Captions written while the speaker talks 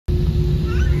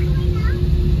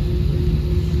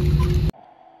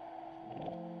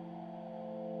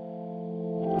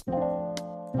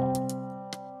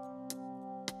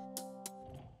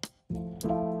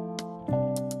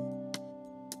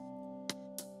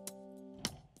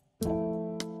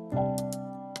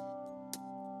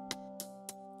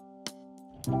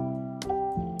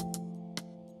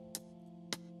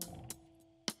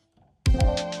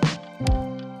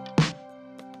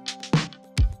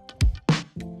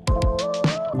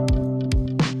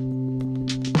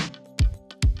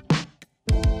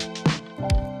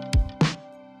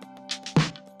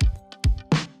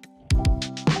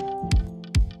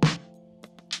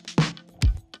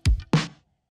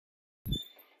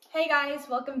Hey guys,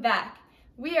 welcome back.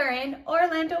 We are in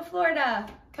Orlando, Florida.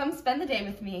 Come spend the day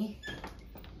with me.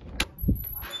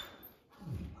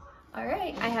 All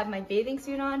right, I have my bathing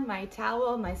suit on, my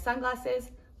towel, my sunglasses.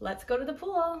 Let's go to the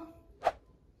pool.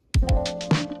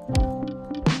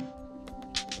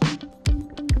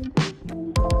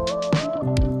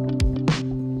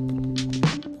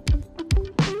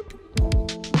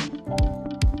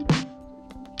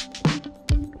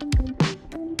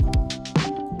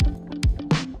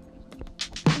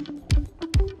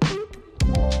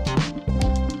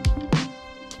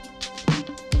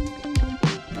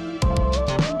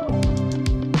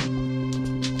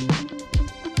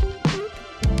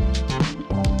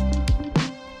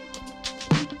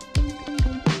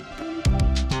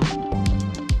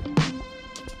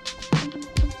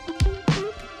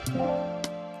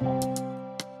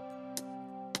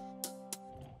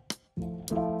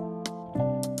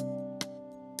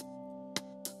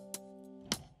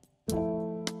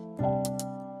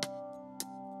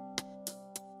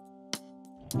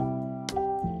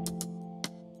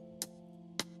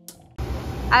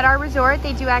 At our resort,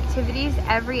 they do activities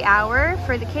every hour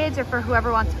for the kids or for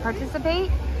whoever wants to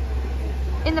participate.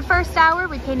 In the first hour,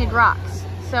 we painted rocks.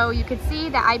 So you could see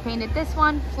that I painted this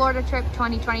one, Florida Trip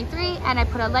 2023, and I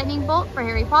put a lightning bolt for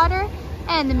Harry Potter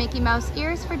and the Mickey Mouse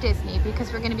ears for Disney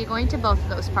because we're going to be going to both of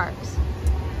those parks.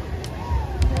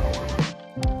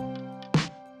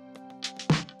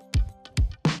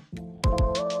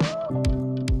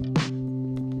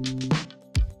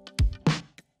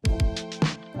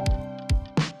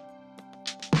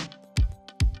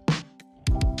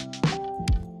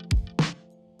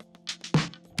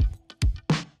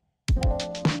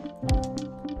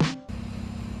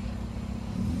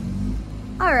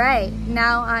 All right,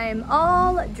 now I'm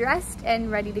all dressed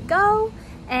and ready to go.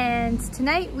 And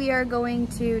tonight we are going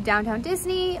to downtown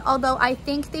Disney, although I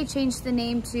think they changed the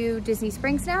name to Disney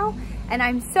Springs now. And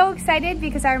I'm so excited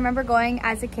because I remember going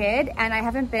as a kid and I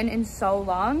haven't been in so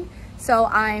long. So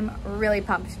I'm really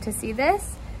pumped to see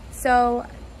this. So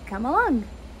come along.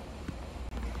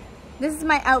 This is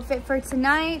my outfit for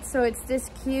tonight. So it's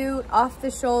this cute off the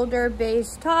shoulder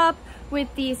beige top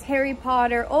with these Harry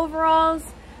Potter overalls.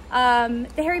 The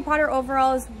Harry Potter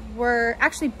overalls were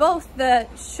actually both the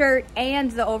shirt and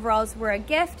the overalls were a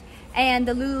gift, and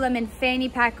the Lululemon fanny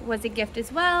pack was a gift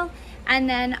as well. And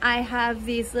then I have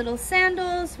these little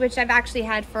sandals, which I've actually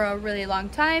had for a really long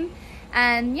time.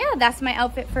 And yeah, that's my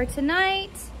outfit for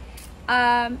tonight.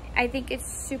 I think it's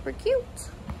super cute.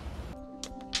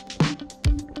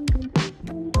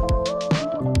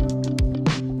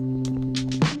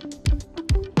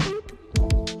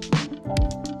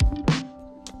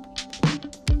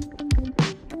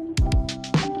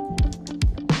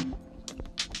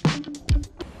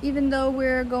 Even though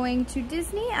we're going to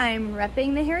Disney, I'm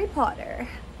repping the Harry Potter.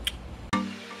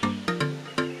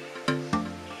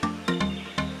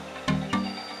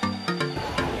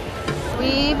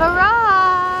 We've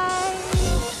arrived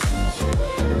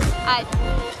at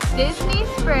Disney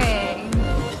Springs.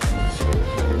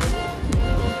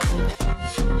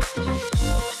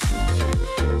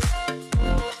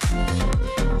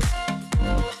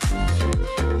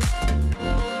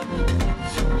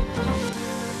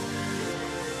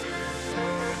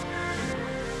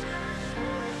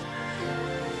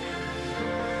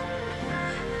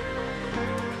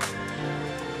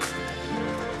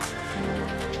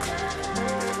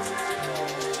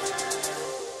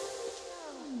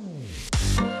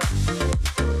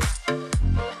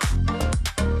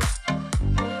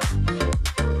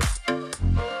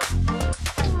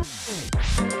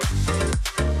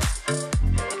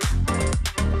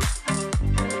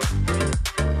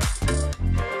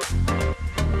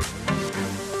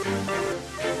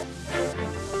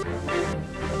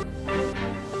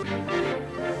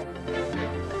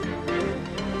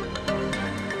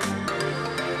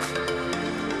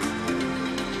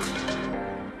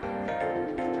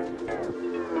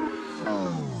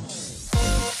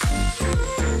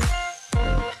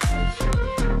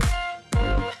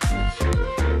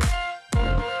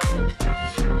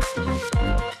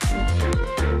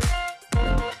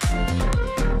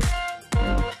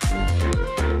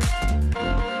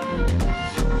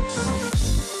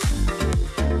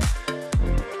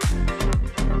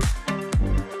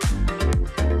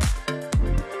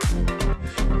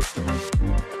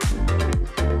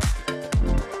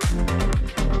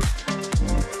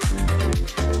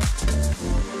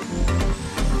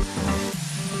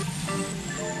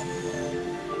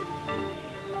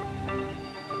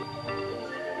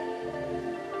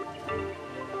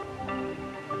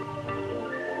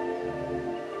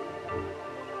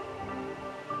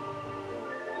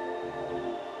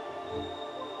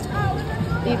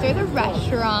 These are the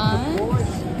restaurants.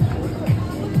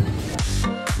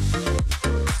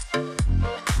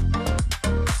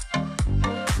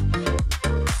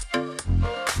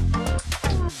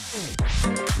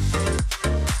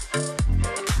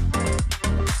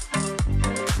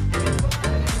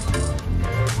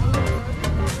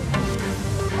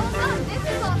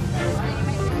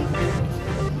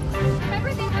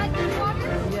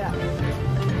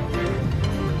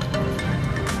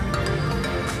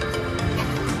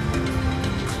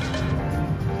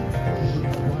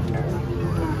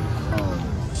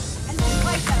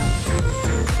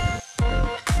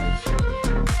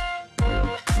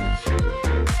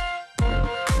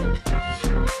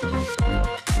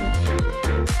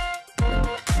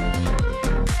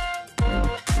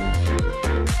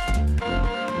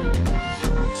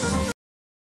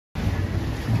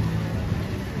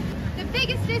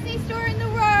 Biggest Disney store in the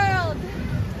world.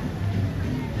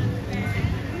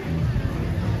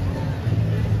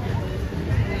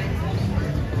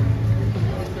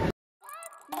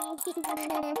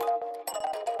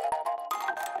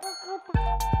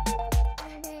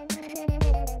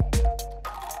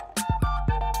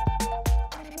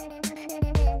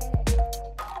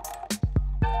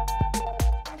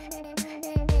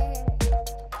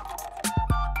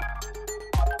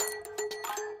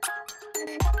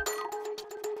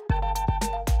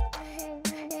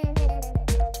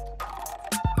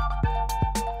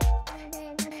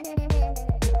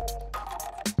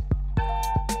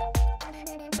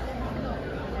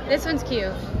 This one's cute.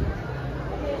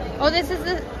 Oh, this is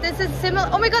similar.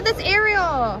 Oh my god, that's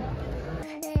Ariel.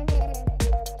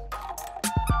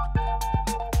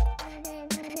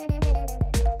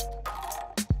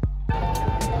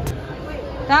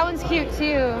 That one's cute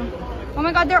too. Oh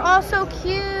my god, they're all so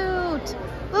cute.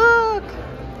 Look.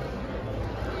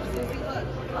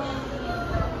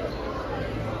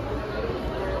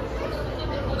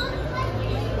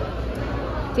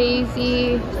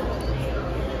 Daisy.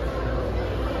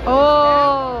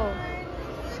 Oh,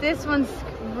 this one's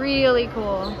really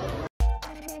cool.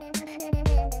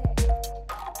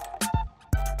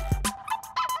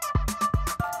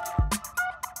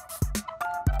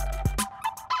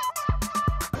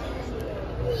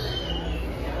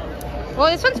 Oh,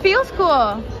 this one feels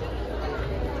cool.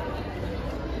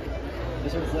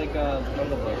 This one's like a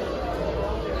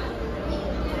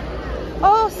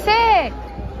Oh, sick.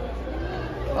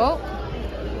 Oh.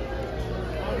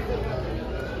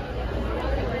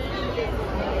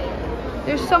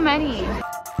 There's so many.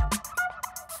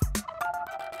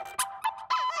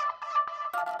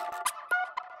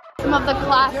 Some of the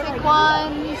classic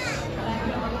ones.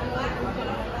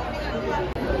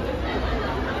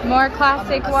 More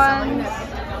classic ones.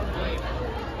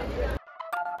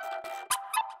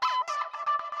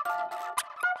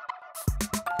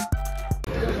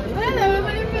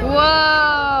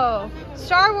 Whoa!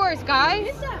 Star Wars,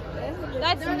 guys.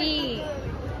 That's neat.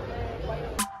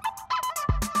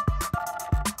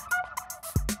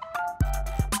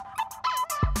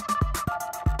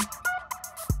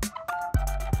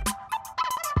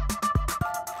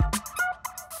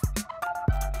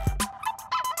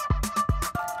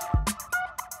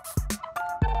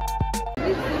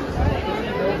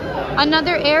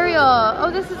 Another Ariel. Oh,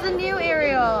 this is a new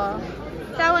Ariel.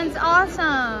 That one's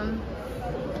awesome.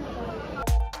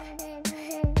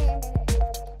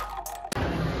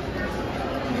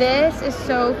 This is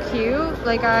so cute.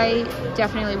 Like, I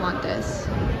definitely want this.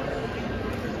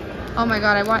 Oh my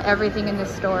god, I want everything in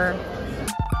this store.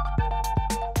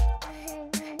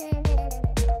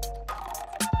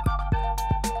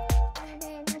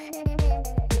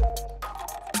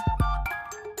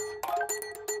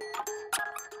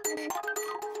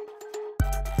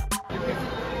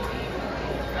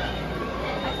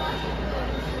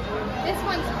 This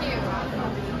one's cute.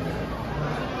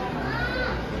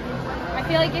 I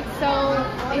feel like it's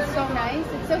so nice.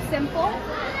 It's so simple.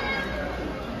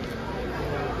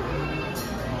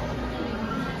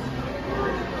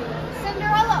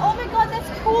 Cinderella. Oh my god,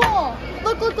 that's cool.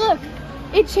 Look, look, look.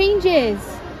 It changes.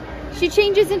 She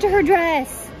changes into her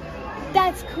dress.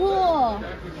 That's cool.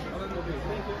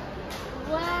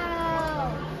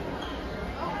 Wow.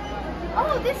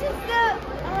 Oh, this is the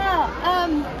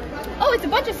oh, it's a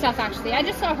bunch of stuff actually. I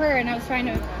just saw her and I was trying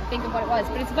to think of what it was,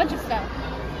 but it's a bunch of stuff.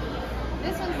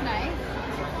 This one's nice.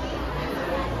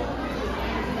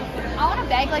 I want a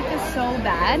bag like this so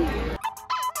bad.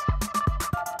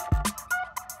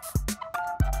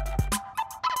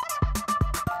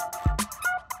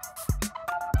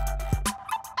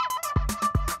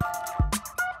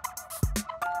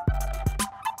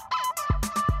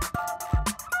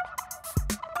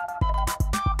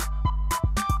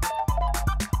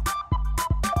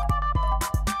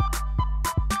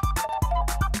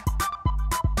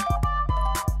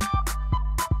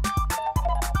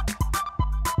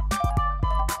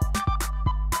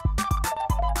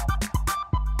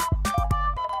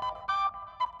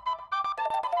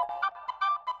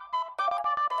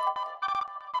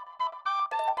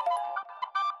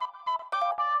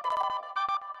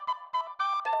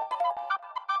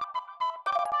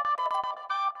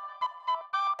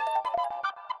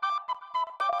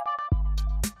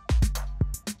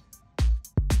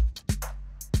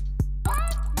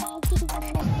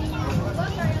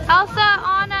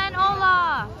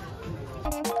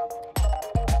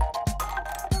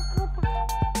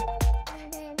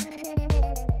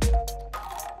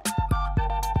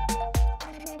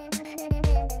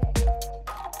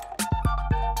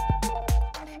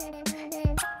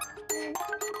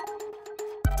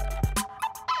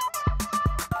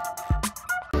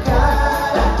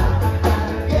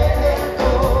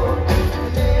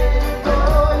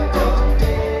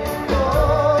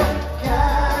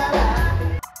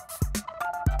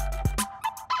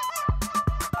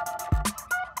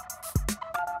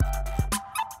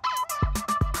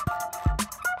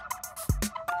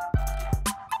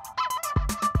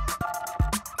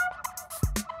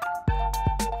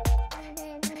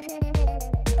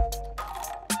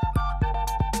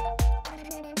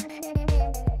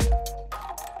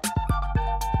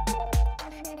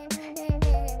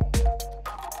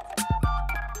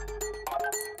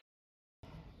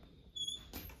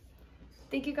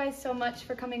 thank you guys so much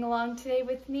for coming along today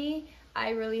with me. I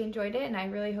really enjoyed it and I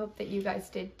really hope that you guys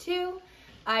did too.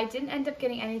 I didn't end up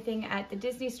getting anything at the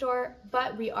Disney store,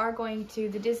 but we are going to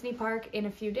the Disney park in a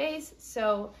few days,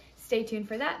 so stay tuned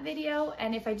for that video.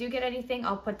 And if I do get anything,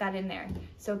 I'll put that in there.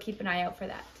 So keep an eye out for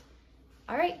that.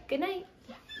 All right, good night.